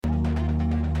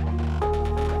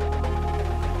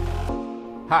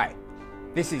Hi,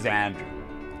 this is Andrew,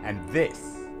 and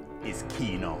this is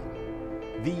Keen On,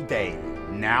 the daily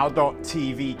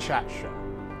now.tv chat show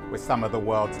with some of the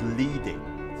world's leading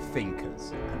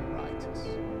thinkers and writers.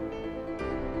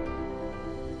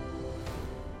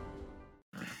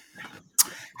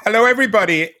 Hello,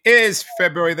 everybody. It is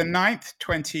February the 9th,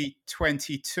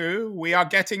 2022. We are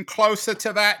getting closer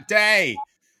to that day,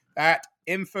 that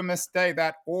infamous day,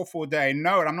 that awful day.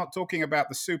 No, I'm not talking about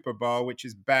the Super Bowl, which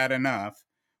is bad enough,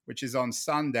 which is on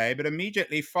Sunday, but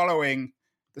immediately following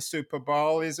the Super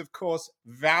Bowl is, of course,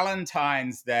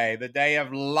 Valentine's Day, the day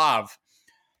of love.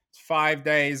 It's 5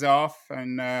 days off,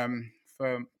 and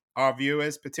for our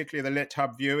viewers, particularly the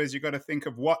LitHub viewers, you've got to think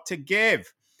of what to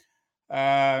give.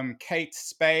 Kate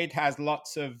Spade has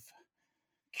lots of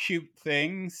cute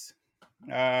things,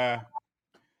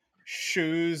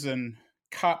 shoes and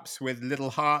cups with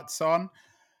little hearts on.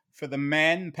 For the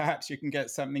men, perhaps you can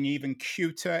get something even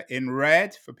cuter in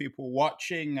red. For people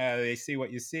watching, they see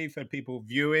what you see. For people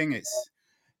viewing, it's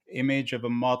image of a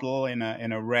model in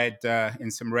a red in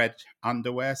some red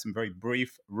underwear, some very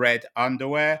brief red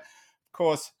underwear. Of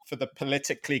course, for the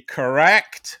politically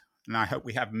correct, and I hope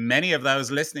we have many of those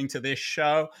listening to this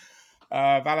show,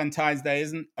 Valentine's Day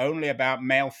isn't only about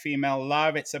male-female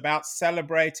love. It's about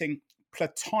celebrating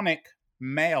platonic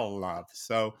male love.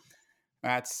 So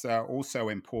that's also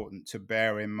important to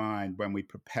bear in mind when we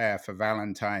prepare for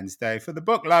Valentine's Day. For the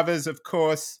book lovers, of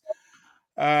course,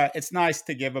 it's nice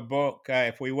to give a book.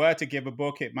 If we were to give a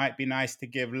book, it might be nice to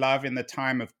give Love in the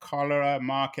Time of Cholera,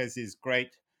 Marquez's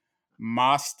great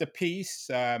masterpiece,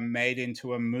 made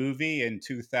into a movie in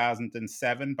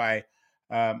 2007 by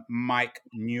Mike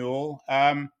Newell.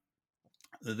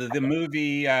 The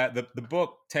movie, the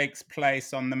book takes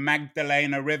place on the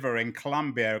Magdalena River in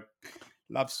Colombia.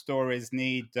 Love stories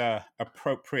need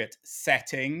appropriate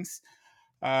settings.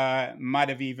 Might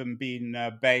have even been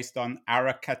based on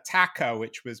Aracataca,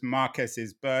 which was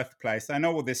Marquez's birthplace. I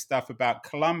know all this stuff about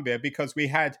Colombia because we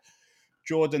had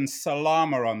Jordan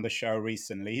Salama on the show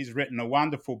recently. He's written a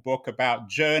wonderful book about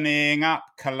journeying up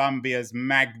Colombia's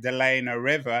Magdalena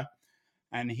River.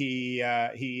 And he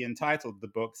entitled the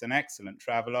book, it's an excellent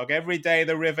travelogue, Every Day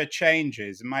the River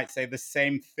Changes. It might say the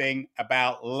same thing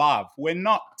about love. We're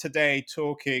not today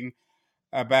talking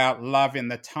about love in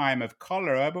the time of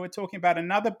cholera, but we're talking about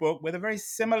another book with a very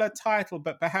similar title,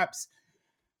 but perhaps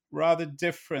rather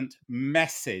different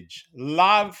message.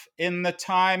 Love in the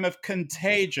Time of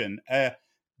Contagion, a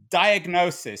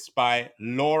diagnosis by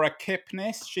Laura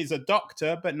Kipnis. She's a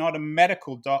doctor, but not a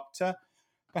medical doctor.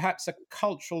 Perhaps a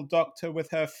cultural doctor with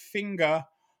her finger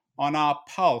on our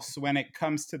pulse when it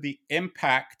comes to the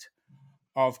impact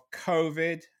of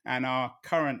COVID and our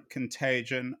current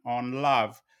contagion on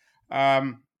love.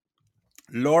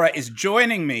 Laura is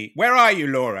joining me. Where are you,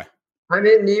 Laura? I'm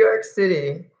in New York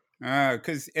City.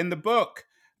 Because in the book,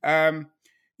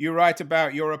 you write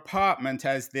about your apartment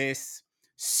as this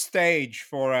stage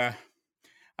for I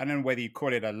don't know whether you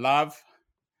call it a love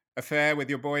affair with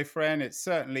your boyfriend. It's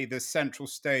certainly the central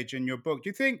stage in your book. Do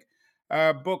you think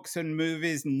books and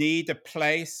movies need a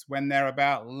place when they're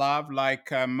about love, like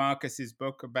Marquez's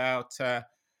book about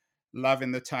love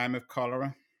in the time of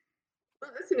cholera?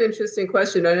 Well, that's an interesting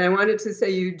question. And I wanted to say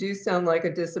you do sound like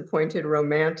a disappointed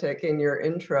romantic in your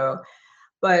intro.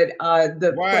 But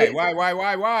Why?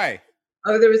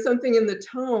 Oh, there was something in the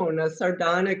tone, a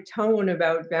sardonic tone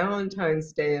about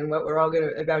Valentine's Day and what we're all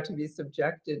about to be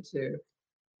subjected to.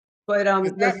 But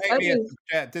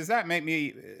does that make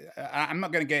me? I'm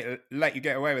not going to let you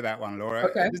get away with that one, Laura.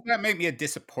 Okay. Does that make me a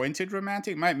disappointed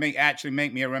romantic? It might actually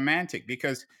make me a romantic,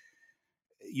 because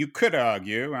you could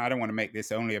argue, and I don't want to make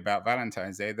this only about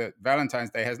Valentine's Day, that Valentine's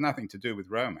Day has nothing to do with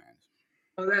romance.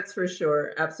 Oh, that's for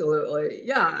sure. Absolutely.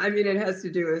 Yeah. I mean, it has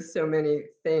to do with so many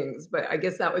things, but I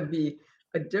guess that would be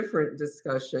a different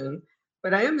discussion.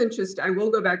 But I am interested. I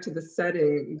will go back to the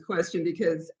setting question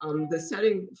because the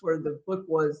setting for the book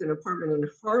was an apartment in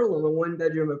Harlem, a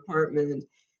one-bedroom apartment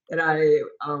that I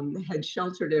had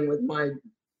sheltered in with my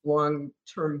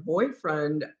long-term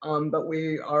boyfriend. But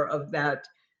we are of that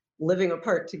living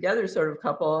apart together sort of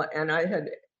couple. And I had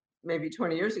maybe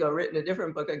 20 years ago written a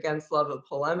different book, Against Love, a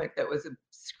polemic that was a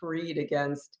screed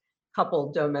against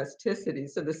couple domesticity.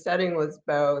 So the setting was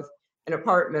both an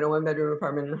apartment, a one-bedroom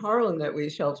apartment in Harlem that we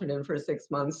sheltered in for 6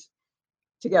 months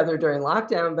together during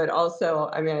lockdown, but also,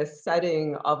 I mean, a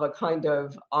setting of a kind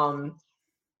of,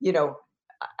 you know,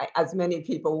 as many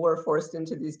people were forced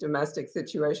into these domestic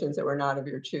situations that were not of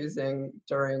your choosing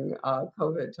during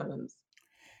COVID times.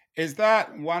 Is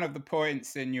that one of the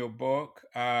points in your book?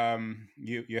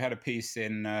 You had a piece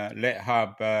in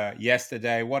LitHub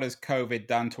yesterday. What has COVID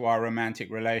done to our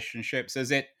romantic relationships? Has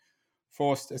it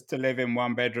forced us to live in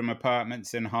one-bedroom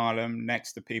apartments in Harlem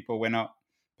next to people we're not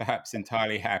perhaps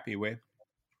entirely happy with.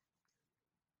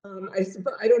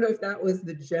 I don't know if that was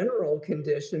the general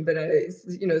condition, but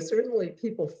certainly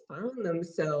people found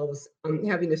themselves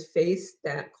having to face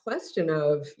that question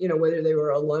of, whether they were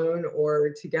alone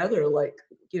or together, like,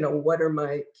 what are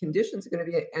my conditions going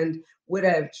to be? And would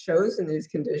I have chosen these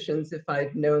conditions if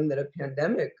I'd known that a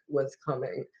pandemic was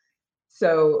coming?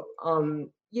 So,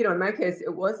 in my case,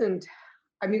 it wasn't,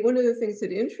 I mean, one of the things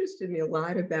that interested me a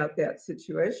lot about that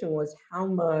situation was how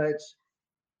much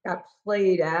got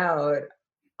played out,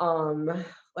 um,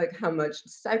 like how much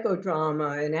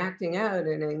psychodrama and acting out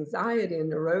and anxiety and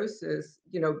neurosis,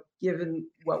 given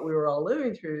what we were all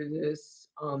living through this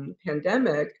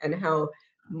pandemic, and how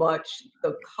much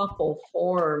the couple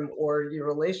form or your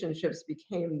relationships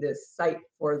became this site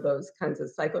for those kinds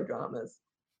of psychodramas.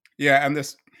 Yeah, and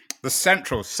this the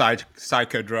central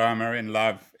psychodrama in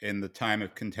Love in the Time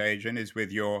of Contagion is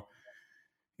with your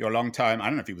long time. I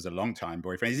don't know if he was a long time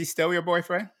boyfriend. Is he still your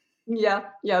boyfriend? Yeah,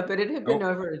 yeah, but it had been Oh,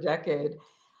 over a decade.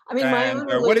 I mean, my and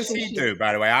own what does he relationship do,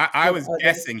 by the way? I with was others,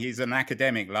 guessing he's an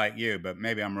academic like you, but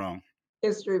maybe I'm wrong.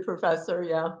 history professor,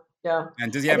 yeah, yeah.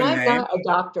 And does he have And a I'm name? not a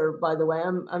doctor, by the way.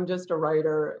 I'm just a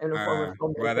writer and a former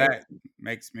Well, filmmaker. that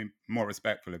makes me more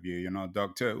respectful of you. You're not a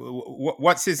doctor.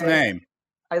 What's his Okay? name?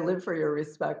 I live for your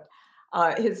respect.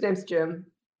 His name's Jim.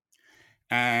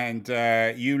 And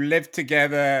you lived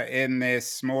together in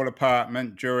this small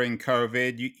apartment during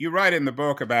COVID. You write in the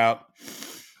book about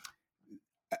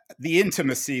the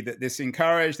intimacy that this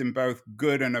encouraged in both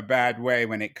good and a bad way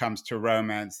when it comes to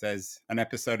romance. There's an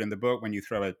episode in the book when you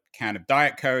throw a can of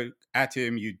Diet Coke at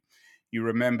him, you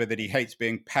remember that he hates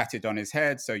being patted on his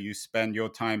head, so you spend your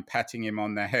time patting him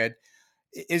on the head.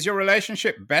 Is your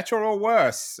relationship better or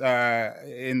worse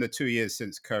in the 2 years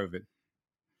since COVID?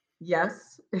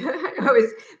 Yes. I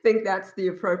always think that's the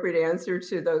appropriate answer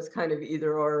to those kind of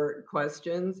either or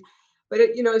questions. But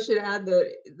I should add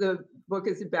that the book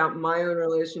is about my own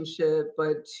relationship,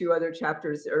 but two other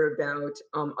chapters are about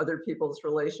other people's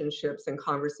relationships and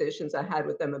conversations I had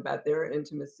with them about their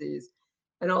intimacies.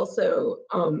 And also,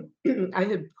 I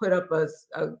had put up a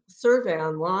survey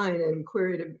online and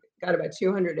got about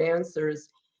 200 answers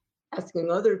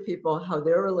asking other people how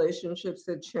their relationships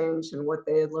had changed and what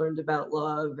they had learned about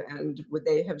love, and would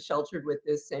they have sheltered with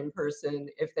this same person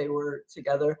if they were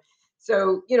together.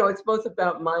 So, it's both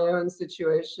about my own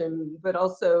situation, but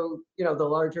also, the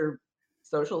larger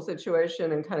social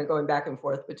situation, and kind of going back and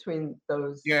forth between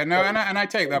those Yeah, no, those and I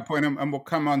take things. that point, and we'll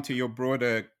come on to your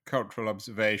broader cultural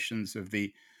observations of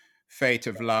the fate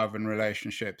of love and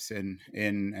relationships in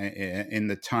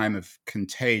the time of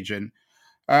contagion.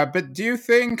 But do you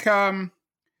think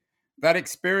that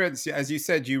experience, as you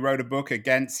said, you wrote a book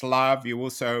against love. You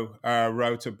also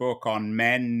wrote a book on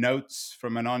men, notes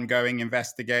from an ongoing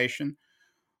investigation.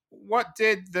 What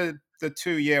did the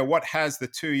 2 year? What has the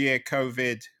 2 year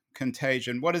COVID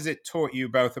contagion? What has it taught you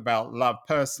both about love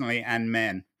personally and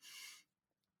men?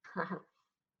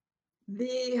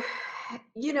 The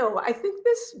I think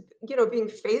this, being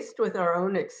faced with our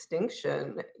own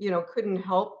extinction, couldn't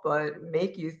help but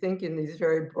make you think in these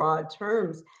very broad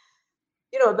terms,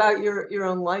 about your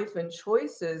own life and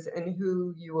choices and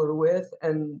who you were with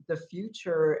and the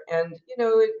future. And,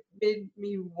 it made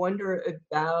me wonder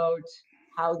about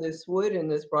how this would, in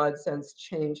this broad sense,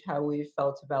 change how we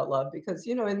felt about love. Because,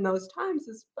 in those times,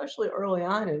 especially early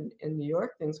on in New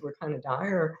York, things were kind of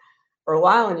dire for a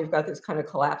while, and you've got this kind of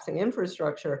collapsing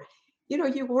infrastructure.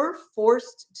 You were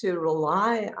forced to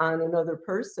rely on another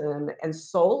person and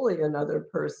solely another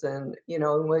person,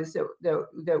 in ways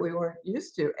that we weren't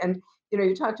used to. And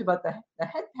you talked about the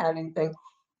head patting thing,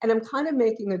 and I'm kind of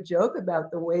making a joke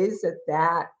about the ways that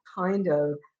that kind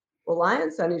of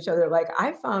reliance on each other. Like,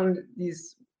 I found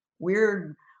these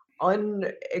weird,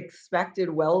 unexpected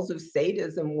wells of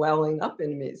sadism welling up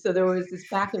in me. So there was this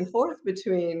back and forth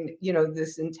between,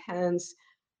 this intense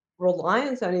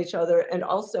reliance on each other, and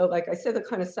also, like I said, the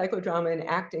kind of psychodrama and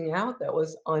acting out that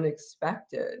was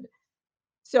unexpected.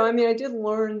 So, I mean, I did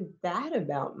learn that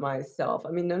about myself.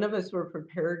 I mean, none of us were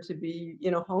prepared to be,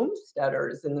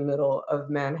 homesteaders in the middle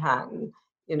of Manhattan,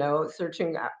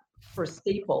 searching for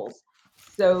staples.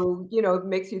 So, it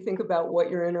makes you think about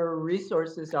what your inner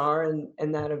resources are,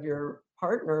 and that of your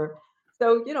partner.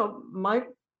 So, my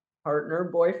partner,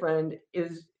 boyfriend,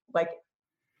 is like,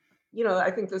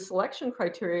 I think the selection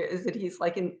criteria is that he's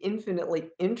like an infinitely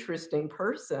interesting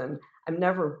person. I'm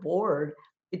never bored.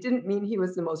 It didn't mean he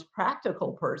was the most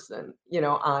practical person,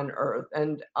 on earth.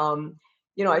 And,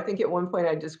 I think at one point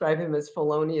I described him as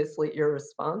feloniously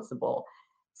irresponsible.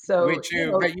 So, Which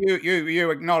you, but you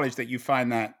acknowledge that you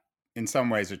find that in some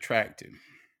ways attractive.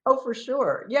 Oh, for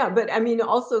sure. Yeah, but I mean,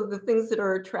 also the things that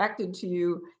are attracted to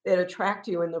you, that attract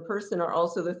you in the person are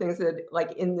also the things that,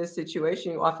 like in this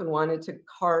situation, you often wanted to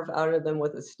carve out of them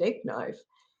with a steak knife.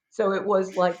 So it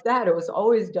was like that. It was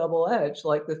always double edged.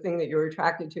 Like the thing that you're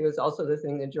attracted to is also the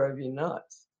thing that drove you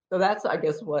nuts. So that's, I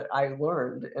guess, what I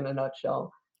learned in a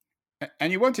nutshell.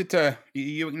 And you wanted to,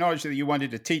 you acknowledged that you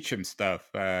wanted to teach him stuff.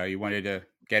 You wanted to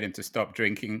get him to stop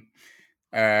drinking,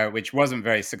 which wasn't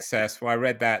very successful. I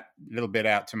read that little bit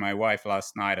out to my wife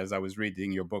last night as I was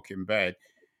reading your book in bed.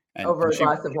 Over And a she,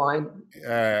 glass of wine.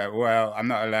 well, I'm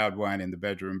not allowed wine in the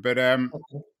bedroom, but Okay.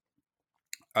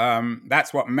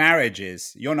 that's what marriage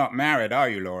is. You're not married, are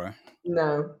you, Laura?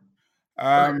 No, but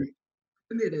Um,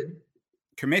 committed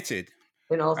committed.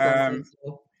 in all Um, senses.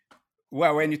 So.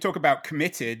 well, when you talk about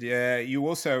committed, you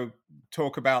also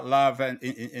talk about love and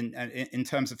in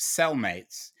terms of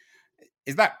cellmates.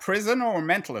 Is that prison or a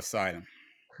mental asylum?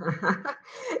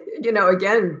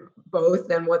 Again, both,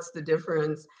 and what's the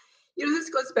difference? This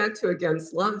goes back to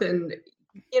against love. And,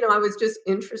 I was just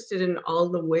interested in all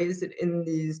the ways that in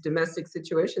these domestic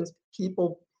situations,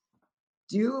 people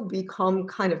do become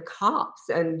kind of cops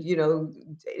and,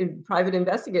 private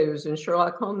investigators and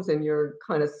Sherlock Holmes, and you're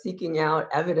kind of seeking out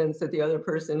evidence that the other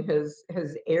person has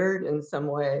erred in some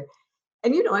way.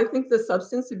 And, I think the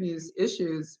substance abuse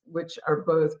issues, which are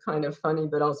both kind of funny,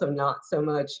 but also not so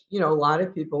much, a lot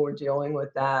of people were dealing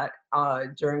with that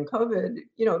during COVID,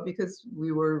 because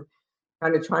we were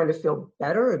kind of trying to feel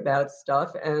better about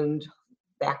stuff. And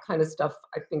that kind of stuff,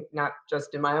 I think, not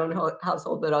just in my own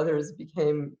household, but others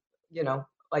became,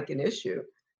 like an issue.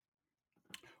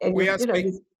 And We are speak.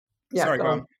 yeah, Sorry, go go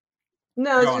on. on.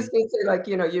 No, I Go was on. just gonna say, like,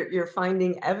 you're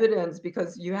finding evidence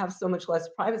because you have so much less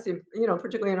privacy,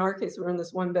 particularly in our case, we're in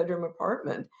this one-bedroom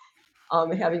apartment,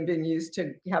 having been used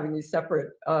to having these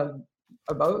separate,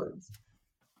 abodes.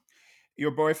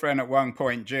 Your boyfriend at one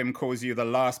point, Jim, calls you the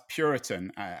last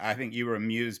Puritan. I think you were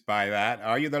amused by that.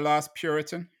 Are you the last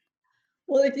Puritan?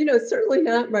 Well, it's certainly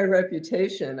not my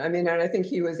reputation. I mean, and I think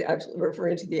he was actually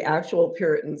referring to the actual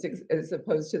Puritans as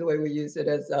opposed to the way we use it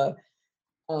as a,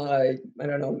 I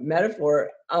don't know,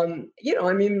 metaphor. I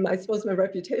mean, I suppose my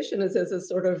reputation is as a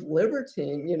sort of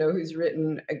libertine, who's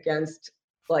written against,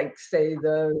 like, say,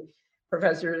 the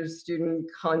professor-student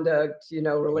conduct,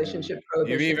 Yeah. relationship You've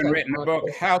prohibitions even on written a book,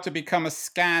 campus. How to Become a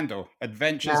Scandal: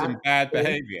 Adventures Yeah, in Bad see?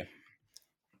 Behavior.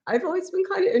 I've always been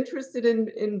kind of interested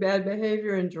in bad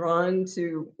behavior and drawn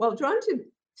to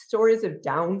stories of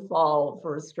downfall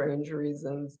for strange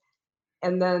reasons.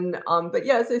 And then, but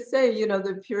yeah, as I say,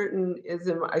 the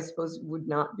Puritanism, I suppose, would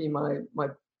not be my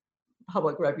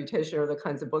public reputation or the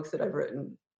kinds of books that I've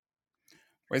written.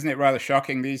 Well, isn't it rather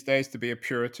shocking these days to be a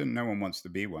Puritan? No one wants to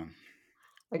be one.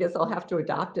 I guess I'll have to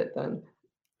adopt it then.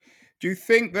 Do you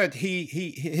think that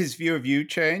his view of you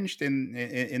changed in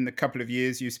the couple of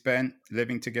years you spent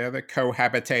living together,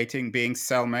 cohabitating, being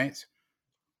cellmates?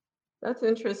 That's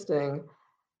interesting.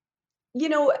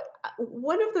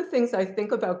 One of the things I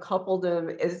think about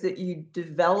coupledom is that you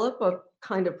develop a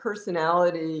kind of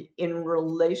personality in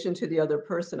relation to the other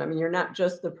person. I mean, you're not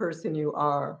just the person you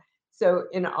are. So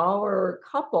in our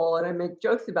couple, and I make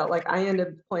jokes about, like, I end up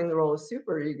playing the role of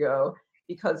superego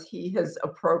because he has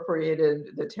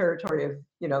appropriated the territory of,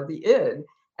 the id.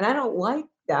 And I don't like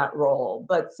that role.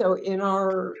 But so in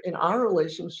our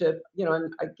relationship,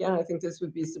 and again, I think this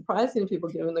would be surprising to people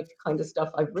given the kind of stuff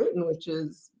I've written, which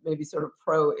is maybe sort of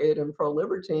pro id and pro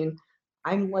libertine.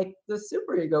 I'm like the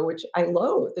superego, which I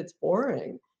loathe. It's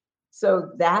boring.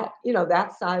 So that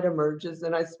side emerges,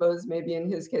 and I suppose maybe in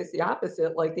his case the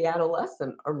opposite, like the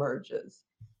adolescent emerges.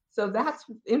 So that's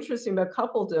interesting about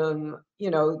coupledom.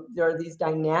 There are these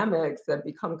dynamics that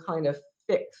become kind of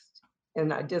fixed,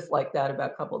 and I dislike that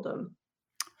about coupledom.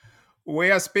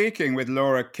 We are speaking with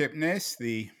Laura Kipnis,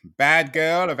 the bad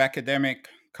girl of academic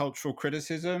cultural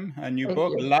criticism. A new Thank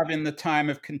book, you. Love in the Time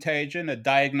of Contagion: A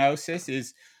Diagnosis,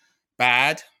 is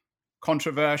bad,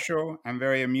 controversial, and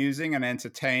very amusing and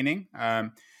entertaining.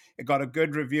 It got a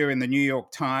good review in the New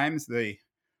York Times, the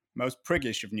most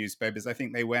priggish of newspapers. I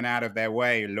think they went out of their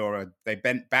way, Laura. They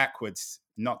bent backwards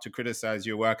not to criticize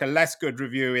your work. A less good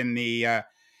review in the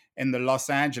Los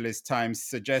Angeles Times,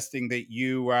 suggesting that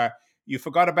you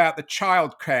forgot about the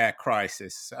child care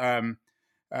crisis,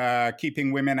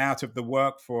 keeping women out of the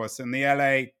workforce. And the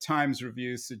LA Times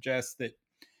review suggests that,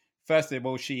 first of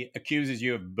all, she accuses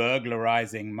you of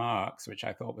burglarizing Marx, which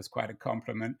I thought was quite a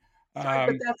compliment. Sorry,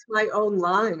 but Um, that's my own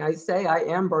line. I say I am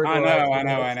I know, burglarizing I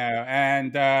know, I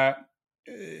this. know.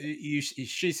 And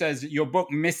she says your book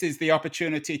misses the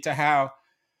opportunity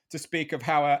to speak of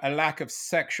how a lack of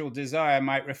sexual desire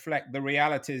might reflect the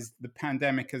realities the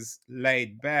pandemic has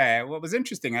laid bare. What was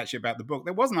interesting actually about the book,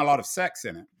 there wasn't a lot of sex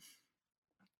in it.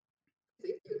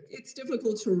 It's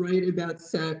difficult to write about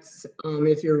sex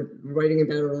if you're writing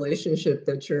about a relationship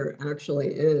that you're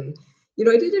actually in.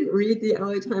 I didn't read the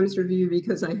LA Times review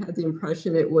because I had the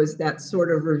impression it was that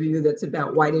sort of review that's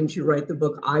about why didn't you write the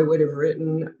book I would have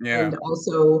written, Yeah. and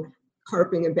also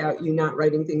harping about you not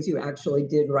writing things you actually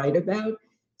did write about.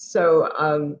 So,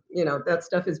 that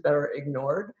stuff is better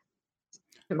ignored,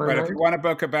 to my But if you mind. want a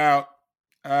book about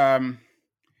um,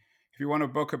 if you want a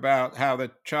book about how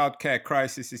the childcare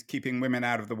crisis is keeping women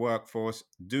out of the workforce,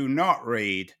 do not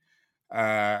read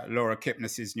Laura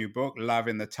Kipnis's new book, Love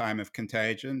in the Time of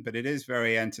Contagion, but it is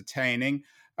very entertaining.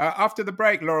 After the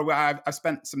break, Laura, I've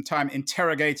spent some time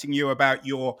interrogating you about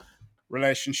your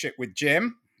relationship with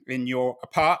Jim in your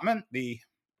apartment, the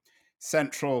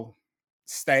central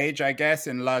stage, I guess,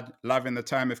 in Love in the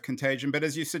Time of Contagion. But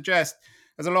as you suggest,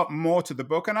 there's a lot more to the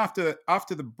book. And after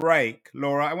the break,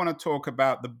 Laura, I want to talk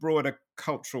about the broader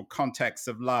cultural context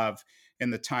of love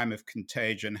in the time of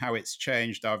contagion, how it's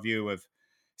changed our view of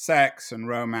sex and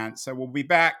romance. So we'll be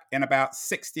back in about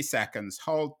 60 seconds.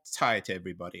 Hold tight,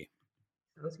 everybody.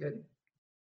 Sounds good.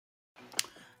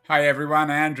 Hi, everyone.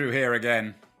 Andrew here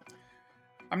again.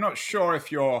 I'm not sure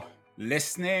if you're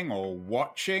listening or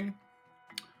watching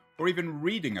or even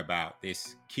reading about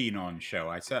this Keen On show.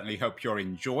 I certainly hope you're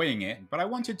enjoying it, but I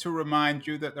wanted to remind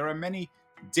you that there are many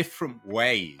different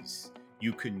ways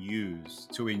you can use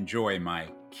to enjoy my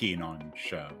Keen On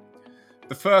show.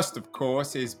 The first, of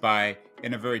course, is by,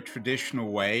 in a very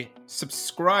traditional way,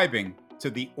 subscribing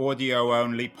to the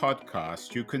audio-only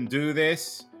podcast. You can do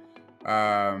this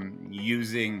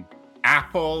using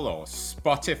Apple or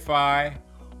Spotify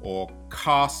or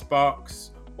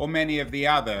Castbox or many of the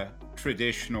other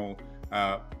traditional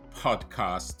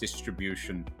podcast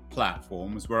distribution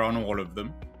platforms. We're on all of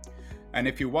them. And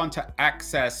if you want to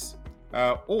access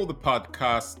all the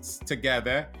podcasts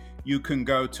together, you can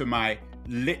go to my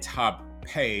LitHub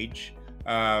page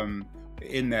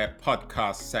in their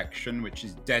podcast section, which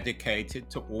is dedicated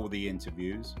to all the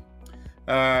interviews.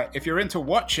 If you're into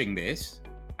watching this,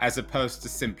 as opposed to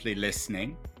simply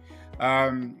listening,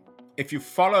 if you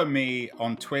follow me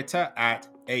on Twitter at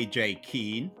AJ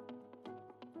Keen,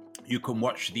 you can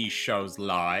watch these shows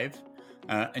live,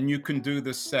 and you can do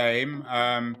the same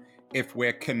if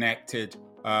we're connected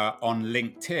on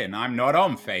LinkedIn. I'm not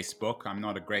on Facebook. I'm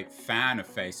not a great fan of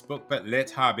Facebook, but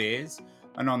LitHub is.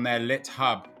 And on their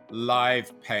LitHub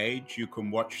live page, you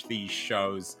can watch these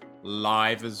shows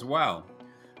live as well.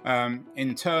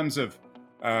 In terms of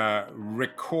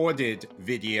recorded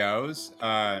videos,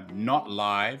 not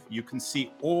live, you can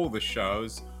see all the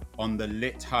shows on the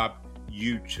LitHub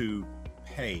YouTube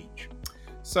page.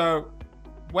 So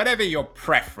whatever your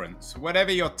preference,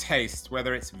 whatever your taste,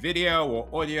 whether it's video or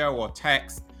audio or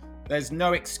text, there's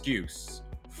no excuse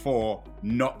for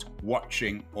not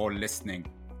watching or listening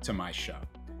to my show.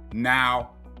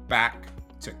 Now back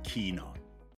to Keen On.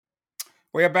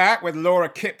 We are back with Laura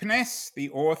Kipnis, the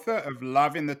author of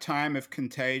Love in the Time of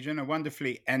Contagion, a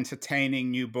wonderfully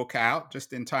entertaining new book out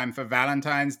just in time for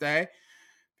Valentine's Day.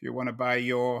 If you want to buy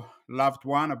your loved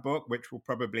one a book, which will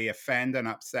probably offend and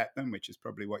upset them, which is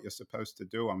probably what you're supposed to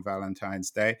do on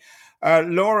Valentine's Day.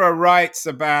 Laura writes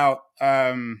about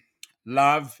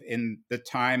love in the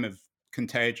time of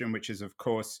contagion, which is, of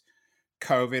course,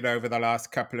 COVID over the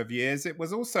last couple of years. It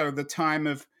was also the time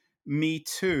of Me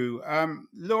Too.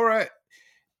 Laura,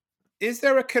 is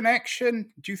there a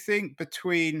connection, do you think,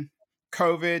 between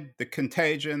COVID, the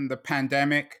contagion, the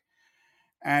pandemic,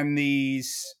 and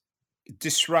these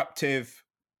disruptive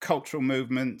cultural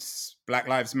movements, Black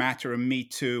Lives Matter and Me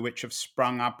Too, which have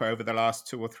sprung up over the last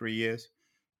 2 or 3 years?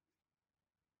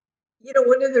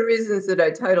 One of the reasons that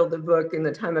I titled the book In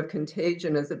the Time of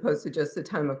Contagion as opposed to just the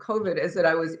time of COVID is that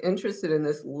I was interested in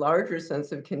this larger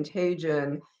sense of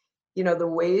contagion, the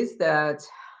ways that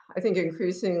I think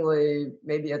increasingly,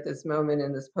 maybe at this moment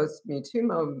in this post Me Too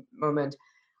moment,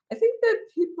 I think that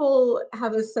people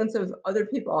have a sense of other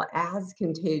people as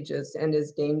contagious and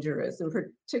as dangerous, and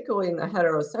particularly in the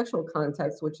heterosexual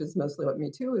context, which is mostly what Me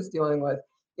Too is dealing with.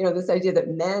 This idea that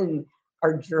men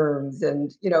are germs,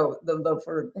 and though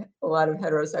for a lot of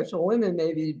heterosexual women,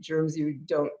 maybe germs you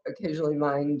don't occasionally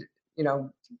mind,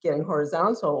 getting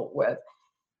horizontal with.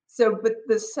 So, but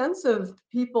the sense of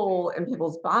people and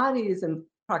people's bodies and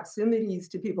proximities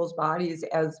to people's bodies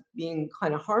as being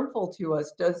kind of harmful to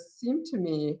us does seem to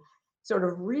me sort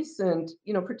of recent,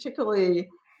 particularly,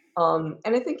 and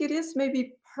I think it is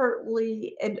maybe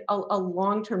partly a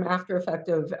long-term after effect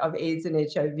of AIDS and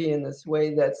HIV in this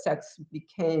way that sex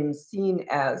became seen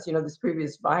as, this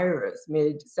previous virus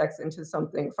made sex into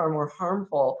something far more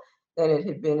harmful than it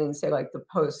had been in, say, like the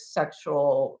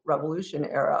post-sexual revolution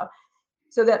era.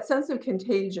 So that sense of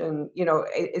contagion,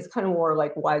 is kind of more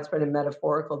like widespread and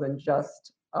metaphorical than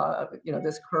just,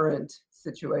 this current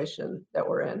situation that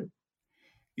we're in.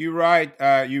 You wrote,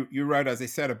 as I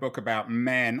said, a book about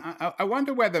men. I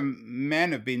wonder whether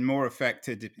men have been more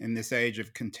affected in this age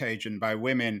of contagion by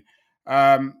women.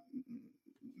 Um,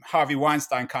 Harvey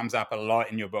Weinstein comes up a lot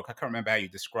in your book. I can't remember how you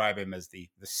describe him, as the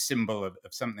symbol of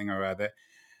something or other.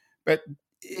 But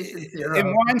Patient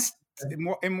in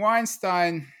zero.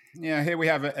 Weinstein, here we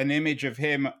have an image of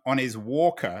him on his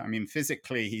walker. I mean,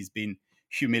 physically, he's been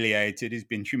humiliated. He's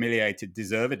been humiliated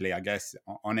deservedly, I guess,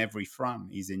 on every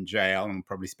front. He's in jail and will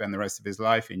probably spend the rest of his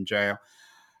life in jail.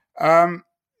 Um,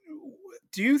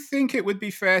 do you think it would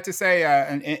be fair to say,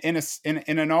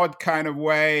 in an odd kind of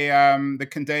way, the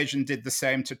contagion did the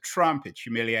same to Trump? It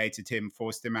humiliated him,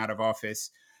 forced him out of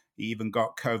office. He even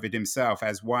got COVID himself,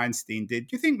 as Weinstein did.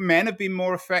 Do you think men have been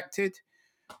more affected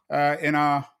in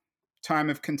our time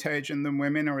of contagion than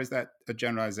women, or is that a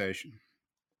generalization?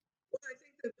 Well, I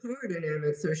think the power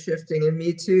dynamics are shifting, and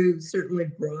Me Too certainly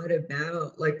brought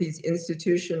about like these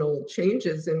institutional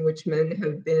changes in which men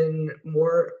have been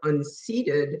more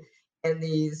unseated, and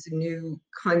these new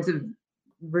kinds of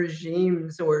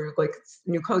regimes or like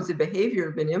new codes of behavior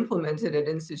have been implemented at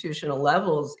institutional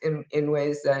levels in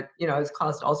ways that has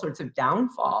caused all sorts of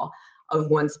downfall of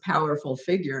once powerful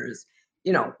figures.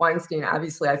 Weinstein,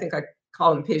 obviously, I think I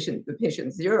call him the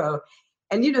patient zero,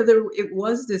 and there it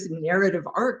was this narrative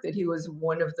arc that he was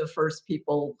one of the first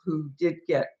people who did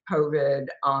get COVID,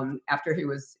 after he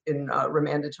was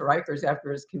remanded to Rikers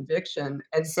after his conviction.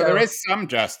 And So there so is some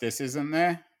justice, isn't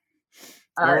there,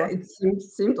 Laura? it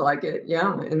seemed like it,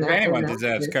 yeah, in If in anyone that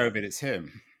deserves case. COVID, it's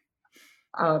him.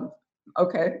 Um,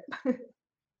 okay.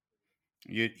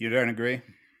 You don't agree?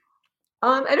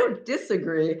 I don't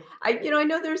disagree. I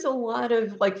know there's a lot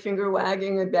of like finger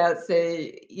wagging about,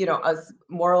 say, us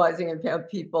moralizing about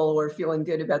people or feeling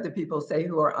good about the people, say,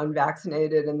 who are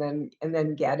unvaccinated and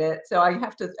then get it. So I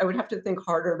would have to think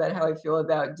harder about how I feel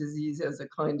about disease as a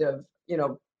kind of,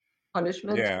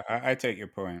 punishment. Yeah, I take your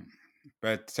point,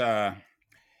 but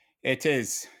it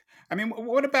is. I mean,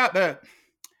 what about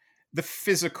the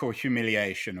physical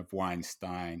humiliation of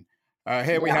Weinstein?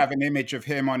 Here we Yeah. have an image of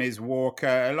him on his walker.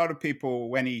 A lot of people,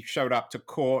 when he showed up to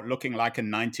court looking like a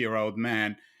 90-year-old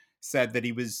man, said that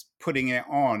he was putting it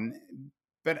on,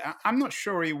 but I'm not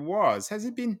sure he was. Has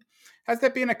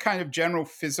there been a kind of general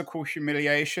physical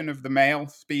humiliation of the male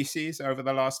species over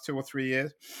the last 2 or 3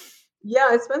 years? Yeah,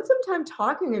 I spent some time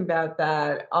talking about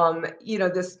that.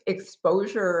 This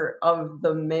exposure of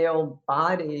the male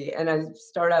body. And I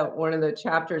start out one of the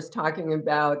chapters talking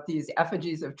about these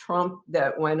effigies of Trump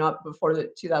that went up before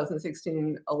the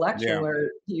 2016 election, Yeah.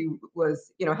 where he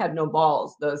was, had no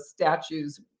balls. The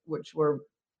statues, which were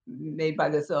made by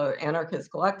this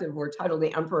anarchist collective, were titled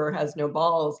 "The Emperor Has No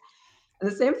Balls." And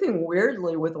the same thing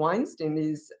weirdly with Weinstein,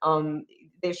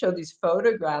 they showed these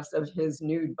photographs of his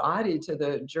nude body to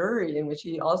the jury, in which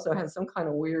he also has some kind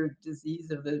of weird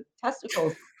disease of the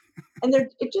testicles. And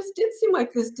it just did seem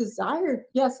like this desire,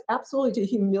 yes, absolutely, to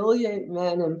humiliate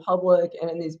men in public and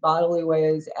in these bodily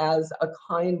ways as a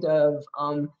kind of,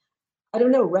 I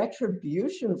don't know,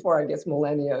 retribution for, I guess,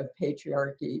 millennia of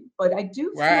patriarchy. But I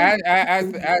do Well,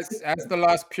 feel as the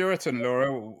last Puritan,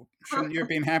 Laura, shouldn't you have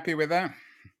been happy with that?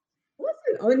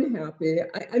 wasn't unhappy.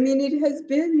 I mean, it has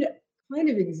been kind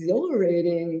of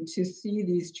exhilarating to see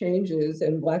these changes,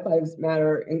 and Black Lives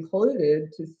Matter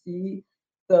included, to see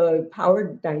the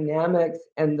power dynamics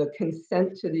and the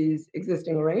consent to these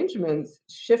existing arrangements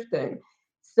shifting.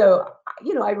 So,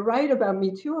 I write about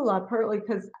Me Too a lot, partly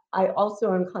because I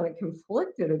also am kind of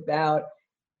conflicted about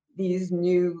these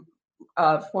new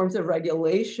forms of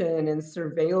regulation and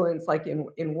surveillance, like in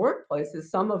workplaces,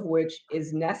 some of which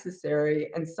is necessary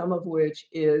and some of which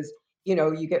is,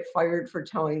 you get fired for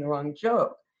telling the wrong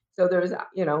joke. So there's,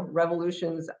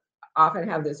 revolutions often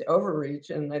have this overreach,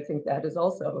 and I think that has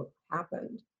also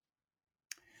happened.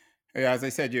 Yeah, as I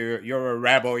said, you're a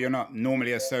rebel. You're not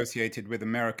normally associated with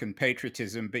American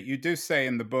patriotism, but you do say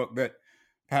in the book that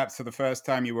perhaps for the first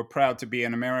time you were proud to be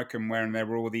an American, when there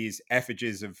were all these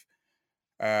effigies of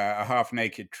a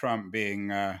half-naked Trump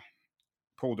being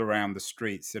pulled around the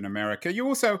streets in America. You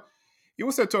also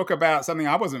talk about something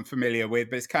I wasn't familiar with,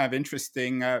 but it's kind of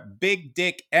interesting: big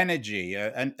dick energy,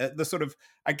 and the sort of,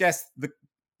 I guess,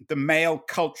 the male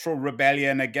cultural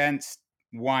rebellion against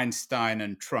Weinstein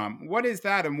and Trump. What is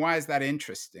that, and why is that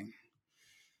interesting?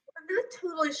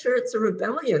 totally sure it's a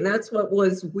rebellion. That's what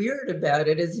was weird about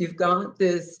it is you've got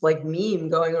this like meme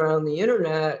going around the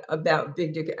internet about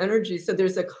big dick energy. So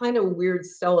there's a kind of weird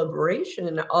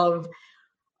celebration of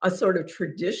a sort of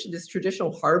tradition, this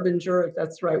traditional harbinger, if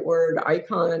that's the right word,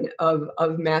 icon of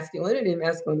masculinity and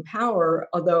masculine power.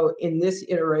 Although in this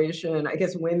iteration, I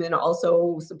guess women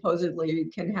also supposedly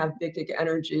can have big dick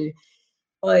energy.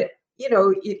 But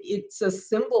it's a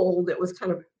symbol that was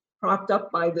kind of propped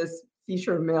up by this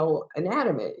feature of male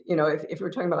anatomy. If we're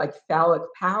talking about like phallic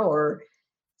power,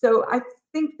 so I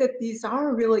think that these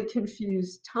are really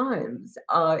confused times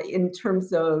in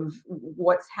terms of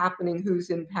what's happening, who's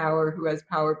in power, who has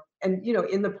power. And,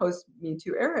 in the post Me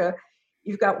Too era,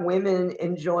 you've got women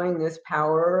enjoying this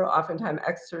power, oftentimes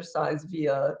exercised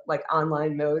via like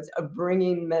online modes of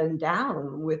bringing men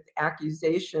down with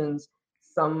accusations.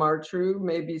 Some are true,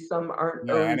 maybe some aren't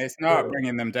Yeah, and always it's not true.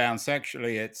 bringing them down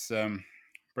sexually, it's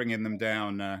bringing them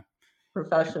down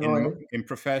Professionally. in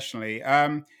professionally.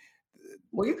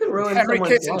 Well, you can ruin Henry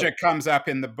someone's life. Kissinger comes up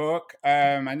in the book.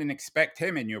 I didn't expect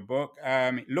him in your book.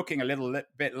 Looking a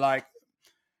bit like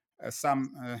a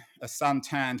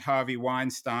suntanned Harvey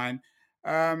Weinstein.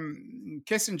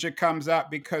 Kissinger comes up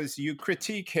because you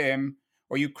critique him,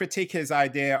 or you critique his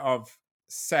idea of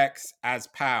sex as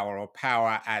power or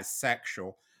power as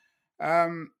sexual.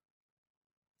 Um,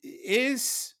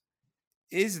 is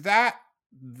that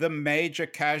the major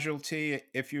casualty,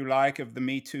 if you like, of the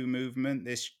Me Too movement?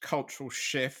 This cultural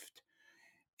shift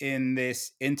in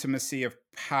this intimacy of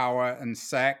power and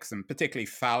sex, and particularly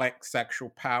phallic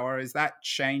sexual power, is that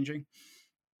changing?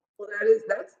 Well,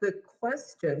 that's the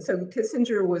question. So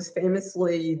Kissinger was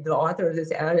famously the author of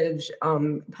this adage,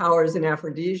 "Power is an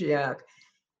aphrodisiac,"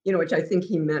 which I think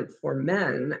he meant for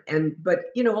men, but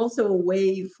also a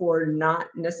way for not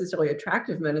necessarily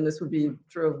attractive men, and this would be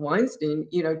true of Weinstein,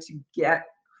 to get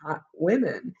hot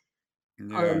women.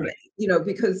 Yeah. Um,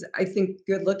 because I think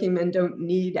good-looking men don't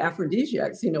need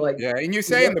aphrodisiacs. Like Yeah, and you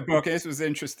say in look, the book, this was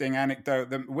interesting anecdote,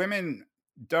 that women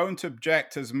don't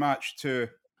object as much to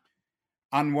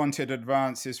unwanted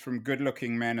advances from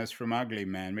good-looking men as from ugly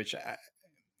men, which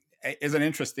is an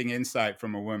interesting insight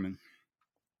from a woman.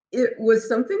 it was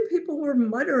something people were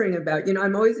muttering about.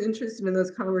 I'm always interested in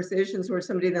those conversations where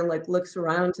somebody then like looks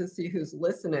around to see who's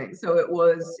listening. So it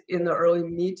was in the early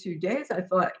Me Too days, I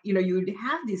thought, you would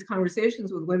have these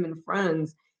conversations with women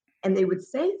friends and they would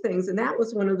say things. And that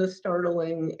was one of the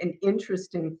startling and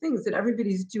interesting things, that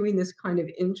everybody's doing this kind of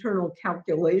internal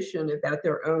calculation about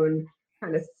their own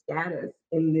kind of status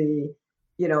in the,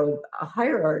 a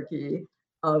hierarchy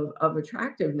of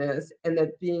attractiveness, and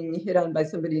that being hit on by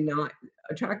somebody not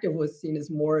attractive was seen as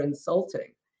more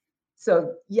insulting.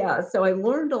 So yeah, so I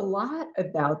learned a lot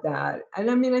about that.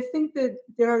 And I mean, I think that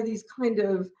there are these kind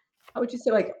of, how would you say,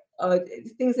 like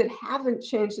things that haven't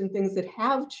changed and things that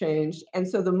have changed. And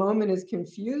so the moment is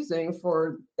confusing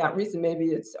for that reason. Maybe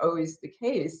it's always the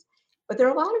case, but there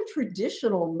are a lot of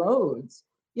traditional modes.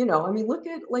 I mean, look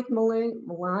at like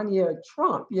Melania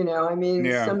Trump, I mean,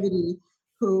 Yeah. somebody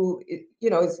who,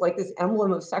 is like this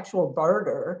emblem of sexual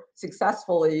barter,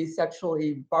 successfully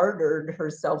sexually bartered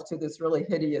herself to this really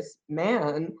hideous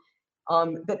man,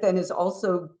 but then is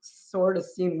also sort of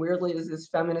seen weirdly as this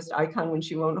feminist icon when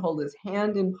she won't hold his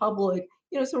hand in public.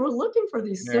 So we're looking for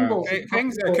these Yeah, symbols of how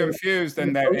things are people confused,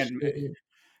 and negotiate.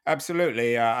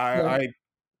 absolutely. Yeah. I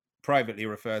privately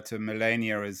refer to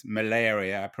Melania as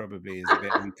malaria. Probably is a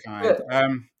bit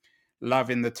unkind. Love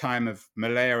in the time of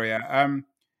malaria.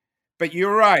 But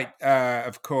you're right,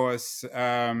 of course,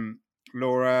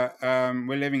 Laura.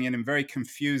 We're living in very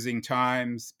confusing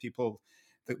times.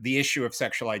 The issue of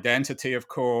sexual identity, of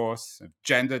course, of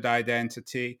gendered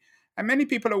identity, and many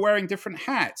people are wearing different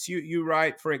hats. You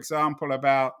write, for example,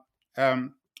 about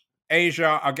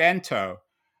Asia Argento,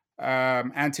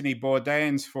 Anthony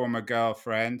Bourdain's former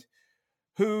girlfriend,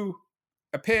 who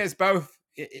appears both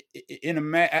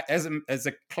as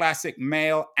a classic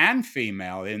male and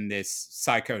female in this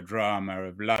psychodrama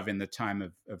of love in the time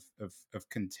of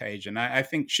contagion. I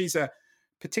think she's a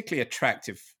particularly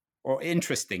attractive or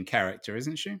interesting character,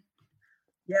 isn't she?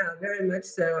 Yeah, very much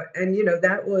so. And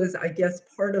that was, I guess,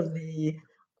 part of the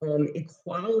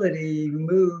equality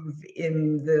move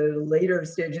in the later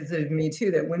stages of Me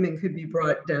Too, that women could be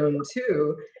brought down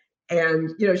too. And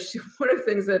one of the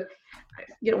things that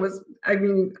was, I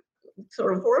mean,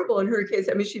 sort of horrible in her case.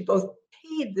 I mean, she both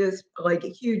paid this like a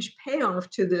huge payoff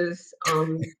to this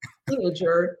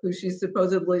teenager who she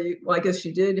supposedly, well, I guess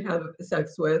she did have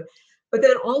sex with, but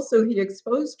then also he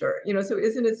exposed her. So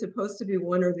isn't it supposed to be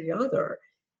one or the other?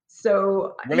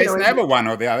 So, Well, it's never one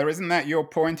or the other. Isn't that your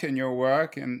point in your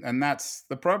work? And that's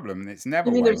the problem. It's you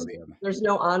never mean one or the other. there's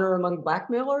no honor among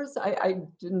blackmailers? I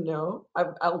didn't know.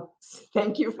 I'll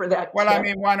thank you for that Well, I tip.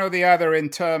 mean, one or the other in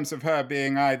terms of her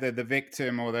being either the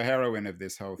victim or the heroine of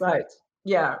this whole thing. Right.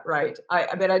 Yeah, right.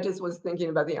 I mean, I just was thinking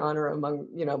about the honor among,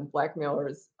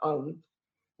 blackmailers,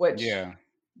 which Yeah.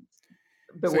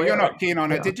 So you're beware, not keen on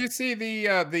you her. know. Did you see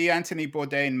the Anthony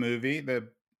Bourdain movie?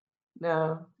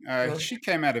 No, no. She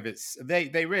came out of it.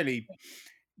 They really,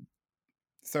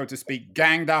 so to speak,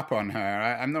 ganged up on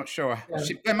her. I'm not sure. Yeah.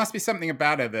 There must be something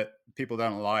about her that people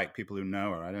don't like. People who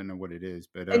know her. I don't know what it is,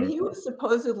 but And he was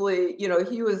supposedly,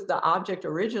 he was the object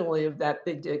originally of that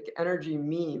big dick energy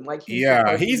meme. Like he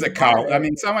yeah, he's supposedly a had cult. I it.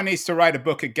 mean, someone needs to write a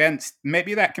book against.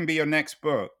 Maybe that can be your next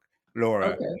book, Laura,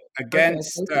 Okay. Okay.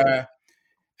 against Thank you.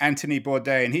 Anthony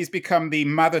Bourdain. He's become the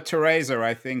Mother Teresa,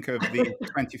 I think, of the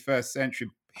 21st century.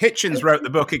 Hitchens wrote the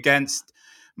book against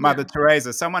Mother Yeah.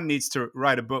 Teresa. Someone needs to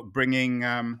write a book Anthony bringing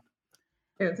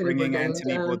Bourdain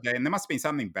Anthony down. Bourdain. There must be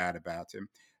something bad about him.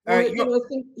 Well, You're, I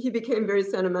think he became very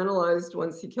sentimentalized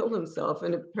once he killed himself,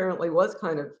 and apparently was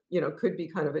kind of, could be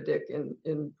kind of a dick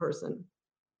in person.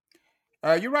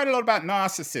 you write a lot about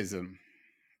narcissism,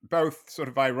 both sort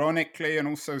of ironically and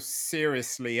also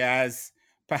seriously, as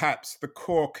perhaps the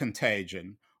core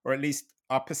contagion, or at least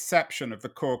our perception of the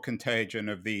core contagion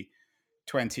of the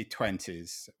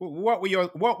 2020s.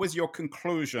 What was your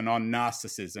conclusion on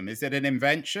narcissism? Is it an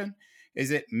invention?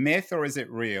 Is it myth or is it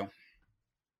real?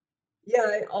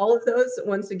 Yeah, all of those,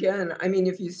 once again, I mean,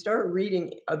 if you start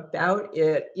reading about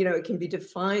it, it can be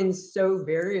defined so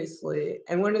variously.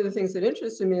 And one of the things that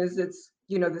interested me is it's,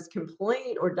 this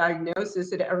complaint or diagnosis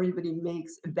that everybody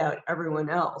makes about everyone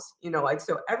else. Like,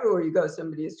 so everywhere you go,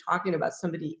 somebody is talking about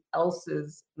somebody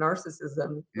else's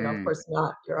narcissism, of Mm, course,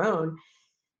 not your own.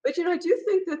 But, I do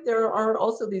think that there are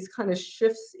also these kind of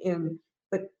shifts in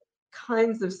the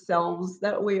kinds of selves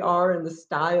that we are and the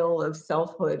style of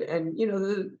selfhood. And,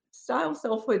 the style of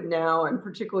selfhood now, and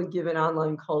particularly given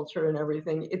online culture and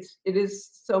everything, it is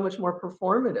so much more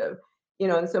performative,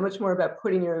 and so much more about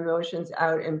putting your emotions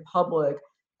out in public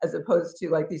as opposed to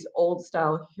like these old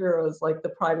style heroes like the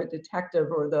private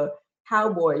detective or the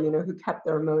cowboy, who kept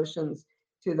their emotions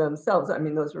to themselves. I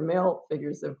mean, those were male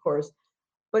figures, of course,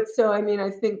 but so, I mean, I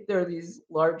think there are these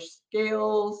large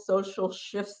scale social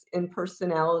shifts in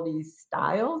personality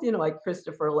styles, like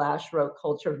Christopher Lasch wrote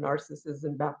Culture of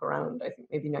Narcissism back around, I think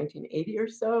maybe 1980 or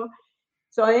so.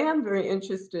 So I am very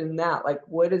interested in that. Like,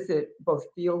 what does it both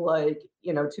feel like,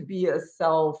 to be a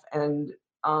self, and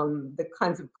the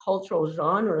kinds of cultural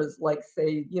genres, like,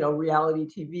 say, reality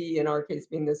TV, in our case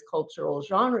being this cultural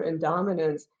genre and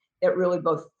dominance, that really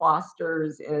both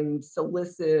fosters and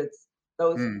solicits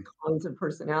those mm. kinds of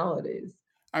personalities.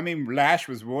 I mean, Lash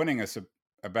was warning us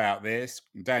about this,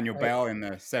 Daniel Right, Bell in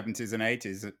the 70s and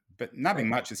 80s, but nothing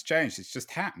right. much has changed. It's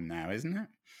just happened now, isn't it?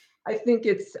 I think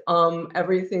it's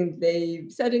everything they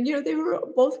said, and they were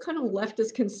both kind of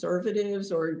leftist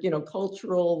conservatives, or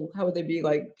cultural. How would they be,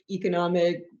 like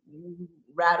economic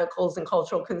radicals and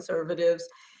cultural conservatives?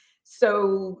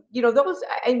 So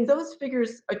those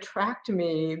figures attract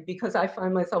me because I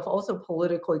find myself also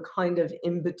politically kind of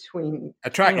in between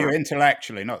Attract you camps.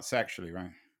 intellectually, not sexually,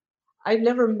 right? I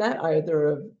never met either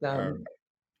of them. Um,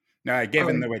 no,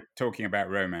 given Um, that we're talking about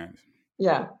romance.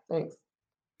 yeah, thanks.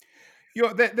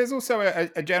 There's also a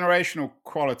generational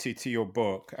quality to your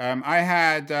book. I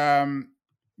had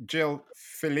Jill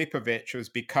Filipovich, who's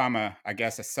become I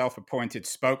guess, a self-appointed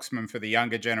spokesman for the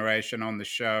younger generation on the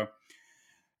show.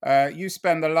 You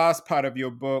spend the last part of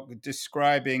your book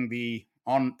describing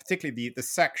particularly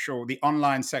the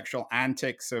online sexual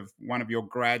antics of one of your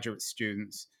graduate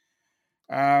students,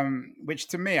 which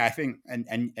to me, I think,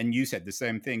 and you said the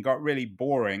same thing, got really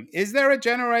boring. Is there a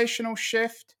generational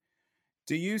shift?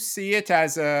 Do you see it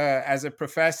as a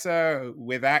professor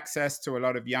with access to a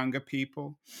lot of younger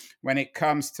people when it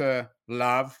comes to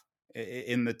love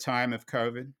in the time of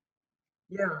COVID?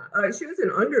 Yeah, she was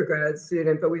an undergrad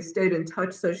student, but we stayed in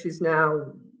touch. So she's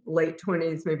now late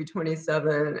 20s, maybe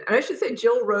 27. And I should say,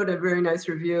 Jill wrote a very nice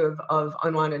review of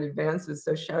Unwanted Advances.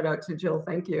 So shout out to Jill.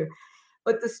 Thank you.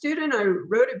 But the student I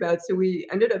wrote about, so we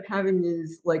ended up having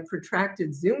these like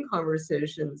protracted Zoom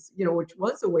conversations, which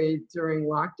was a way during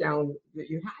lockdown that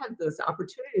you had this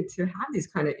opportunity to have these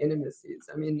kind of intimacies.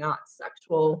 I mean, not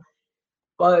sexual,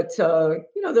 but,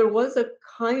 there was a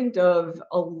kind of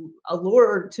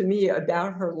allure to me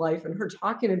about her life and her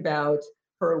talking about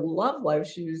her love life.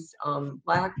 She was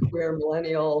Black, queer,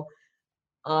 millennial,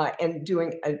 and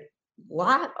doing a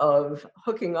lot of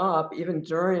hooking up even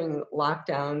during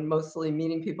lockdown, mostly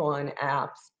meeting people on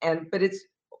apps. But it's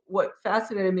what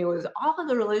fascinated me was all of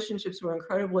the relationships were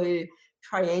incredibly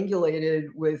triangulated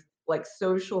with like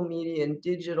social media and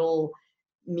digital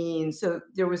means. So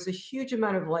there was a huge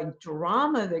amount of like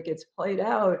drama that gets played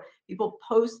out. People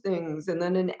post things and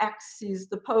then an ex sees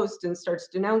the post and starts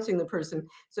denouncing the person.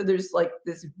 So there's like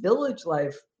this village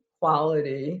life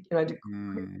quality, and I do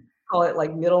Mm. call it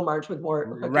like Middlemarch with more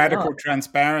hooking up. Radical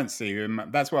transparency.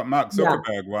 That's what Mark Yeah.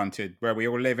 Zuckerberg wanted, where we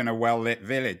all live in a well-lit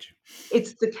village.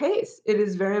 It's the case. It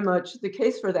is very much the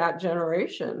case for that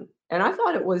generation, and I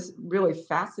thought it was really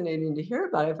fascinating to hear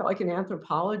about it. I felt like an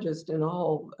anthropologist in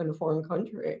a foreign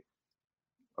country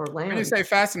or When you land. say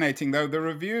fascinating, though, the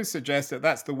reviews suggest that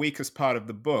that's the weakest part of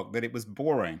the book, that it was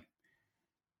boring.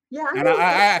 Yeah, I And I don't I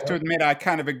think have to so. admit, I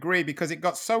kind of agree because it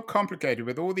got so complicated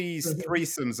with all these Mhm.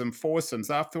 threesomes and foursomes.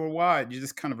 After a while, you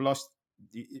just kind of lost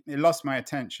it lost my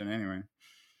attention anyway.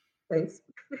 Thanks.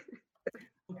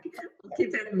 I'll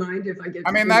keep that in mind if I get I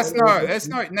to mean, do more that's revision.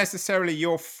 not necessarily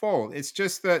your fault. It's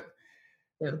just that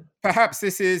Yeah. perhaps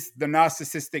this is the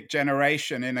narcissistic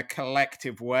generation in a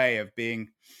collective way of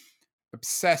being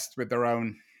obsessed with their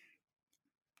own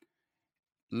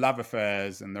love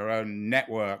affairs and their own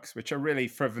networks, which are really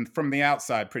from the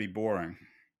outside pretty boring.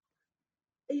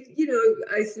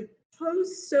 I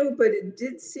suppose so, but it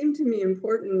did seem to me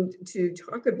important to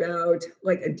talk about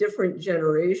like a different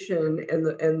generation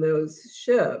and those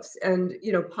shifts and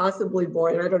possibly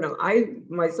boring. I don't know. I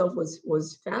myself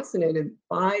was fascinated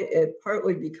by it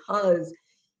partly because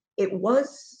it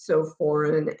was so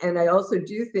foreign, and I also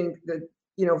do think that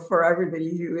for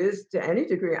everybody who is to any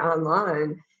degree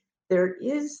online, there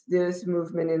is this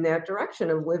movement in that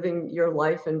direction of living your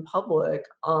life in public,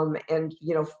 and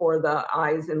for the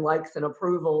eyes and likes and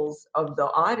approvals of the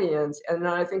audience. And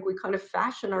then I think we kind of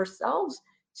fashion ourselves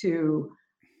to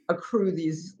accrue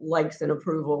these likes and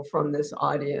approval from this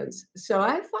audience. So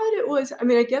I thought it was, I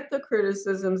mean, I get the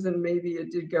criticisms and maybe it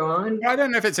did go on I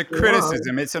don't know if it's a too long.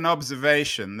 criticism, it's an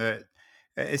observation that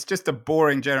it's just a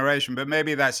boring generation, but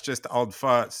maybe that's just old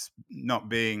farts not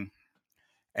being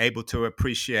able to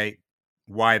appreciate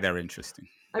why they're interesting.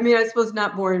 I mean, I suppose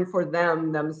not boring for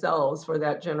them themselves, for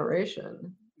that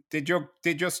generation. Did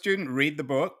your student read the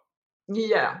book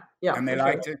Yeah, yeah, and they for sure.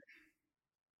 liked it?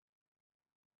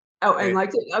 Oh, and They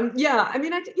liked it. Yeah, I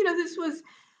mean, this was,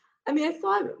 I mean, I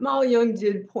thought Molly Young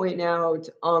did point out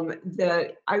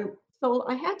that I felt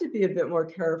I had to be a bit more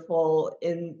careful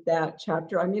in that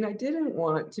chapter. I mean, I didn't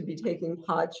want to be taking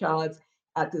pot shots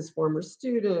at this former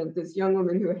student, this young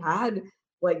woman who had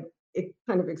like it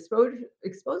kind of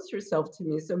exposed herself to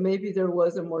me. So maybe there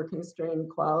was a more constrained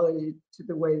quality to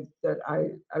the way that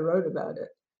I wrote about it.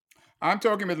 I'm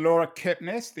talking with Laura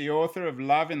Kipnis, the author of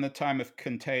Love in the Time of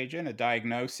Contagion, a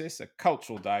diagnosis, a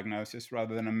cultural diagnosis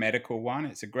rather than a medical one.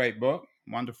 It's a great book,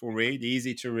 wonderful read,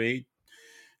 easy to read,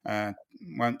 uh,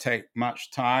 won't take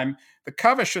much time. The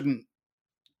cover shouldn't.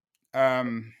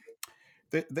 Um,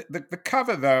 the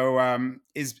cover though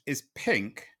is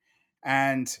pink,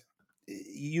 and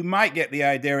you might get the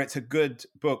idea it's a good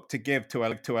book to give to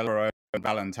a Laura on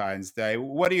Valentine's Day.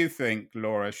 What do you think,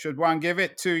 Laura? Should one give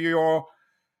it to your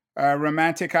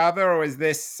romantic other, or is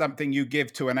this something you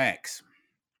give to an ex?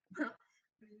 Well,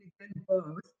 I mean, it did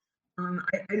both.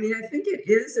 I mean, I think it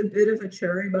is a bit of a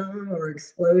cherry bomb or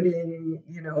exploding,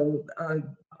 little,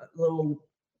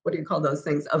 what do you call those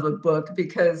things, of a book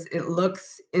because it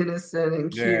looks innocent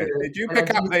and Yeah. cute. And I do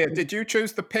think Did you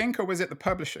choose the pink, or was it the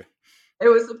publisher? it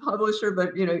was the publisher,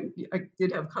 but I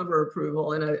did have cover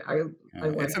approval, and I It's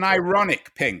an liked it.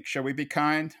 ironic pink. Shall we be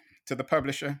kind to the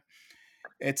publisher?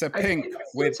 It's a I pink think I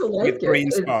seem to with like it.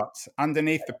 green spots.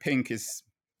 Underneath the pink is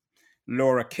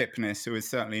Laura Kipnis, who is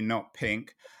certainly not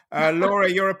pink. Laura,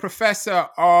 you're a professor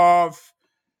of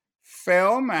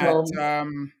film Well,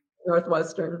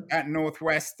 Northwestern. at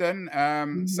Northwestern.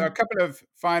 So, a Mhm. couple of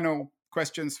final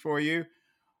questions for you.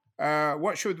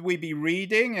 What should we be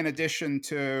reading in addition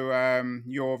to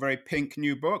your very pink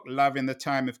new book, Love in the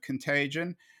Time of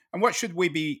Contagion? And what should we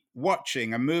be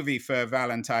watching? A movie for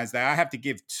Valentine's Day? I have to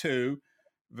give two.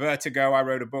 Vertigo. I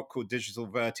wrote a book called Digital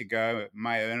Vertigo.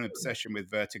 My own obsession with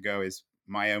vertigo is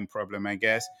my own problem, I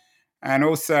guess. And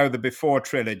also the Before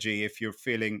trilogy, if you're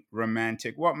feeling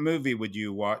romantic. What movie would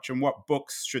you watch? And what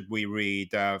books should we read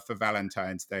for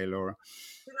Valentine's Day, Laura?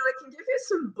 I can give you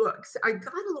some books. I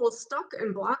got a little stuck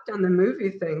and blocked on the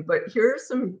movie thing, but here are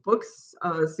some books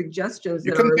suggestions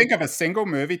You that couldn't are. think of a single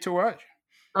movie to watch?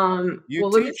 You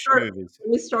Well, teach movies. let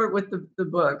me start with the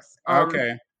books,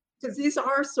 Okay. because these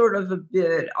are sort of a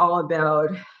bit all about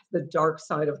the dark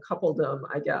side of coupledom,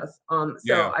 I guess. So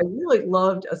Yeah. I really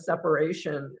loved A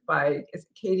Separation by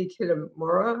Katie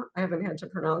Kitamura. I haven't had to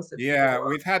pronounce it Yeah. before.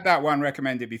 We've had that one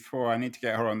recommended before. I need to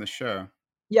get her on the show.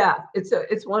 Yeah,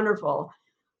 it's wonderful.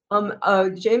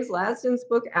 James Laston's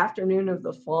book, Afternoon of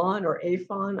the Fawn or A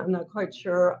Fawn, I'm not quite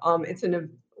sure.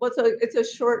 It's a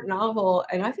short novel,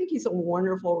 and I think he's a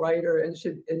wonderful writer and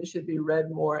should be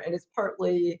read more. And it's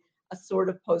partly a sort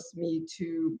of post Me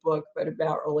Too book, but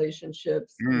about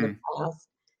relationships in the Mm. past.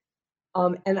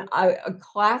 A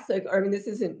classic, I mean, this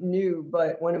isn't new,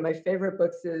 but one of my favorite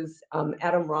books is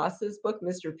Adam Ross's book,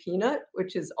 Mr. Peanut,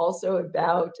 which is also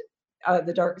about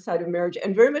the dark side of marriage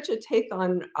and very much a take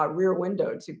on Rear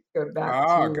Window to go back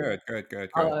Oh, to good, good, good,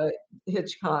 good. uh,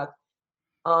 Hitchcock.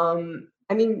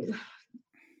 I mean,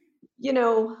 you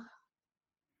know,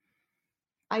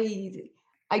 I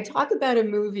I talk about a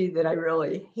movie that I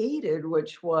really hated,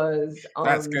 which was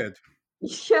That's good.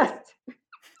 yes,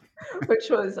 which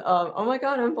was oh my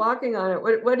God, I'm blocking on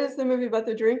it. What is the movie about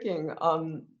the drinking?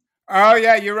 Oh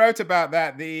yeah, you wrote about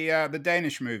that, the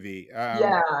Danish movie.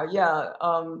 Yeah, yeah,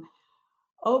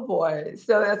 oh boy,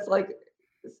 so that's like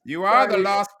You are the sorry.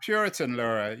 last Puritan,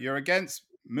 Laura. You're against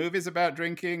movies about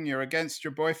drinking. You're against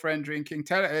your boyfriend drinking.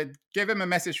 Give him a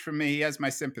message from me. He has my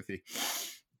sympathy.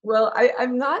 Well,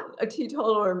 I'm not a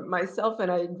teetotaler myself,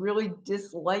 and I really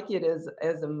dislike it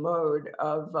as a mode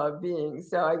of, being,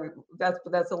 so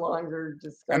that's a longer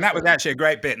And that was discussion. actually a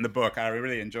great bit in the book. I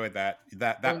really enjoyed that.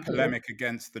 That Thank you. polemic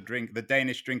against the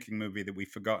Danish drinking movie that we've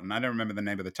forgotten. I don't remember the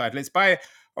name of the title. It's by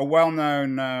a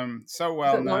well-known, so Is it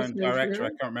Lars well-known von director. I Trier?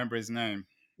 can't remember his name.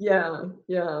 Yeah,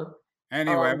 yeah,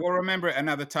 Anyway, um, we'll remember it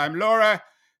another time. Laura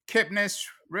Kipnis,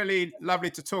 really lovely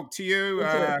to talk to you. me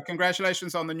too.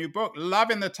 Congratulations on the new book.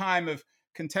 Loving the time of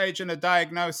Contagion, a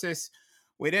Diagnosis.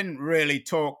 We didn't really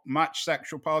talk much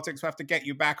sexual politics. We'll have to get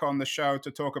you back on the show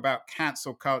to talk about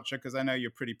cancel culture because I know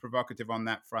you're pretty provocative on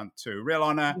that front too. Real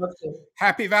honor. Love to.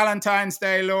 Happy Valentine's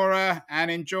Day, Laura,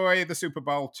 and enjoy the Super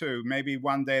Bowl too. Maybe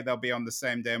one day they'll be on the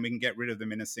same day and we can get rid of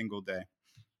them in a single day.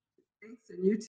 Thanks, and you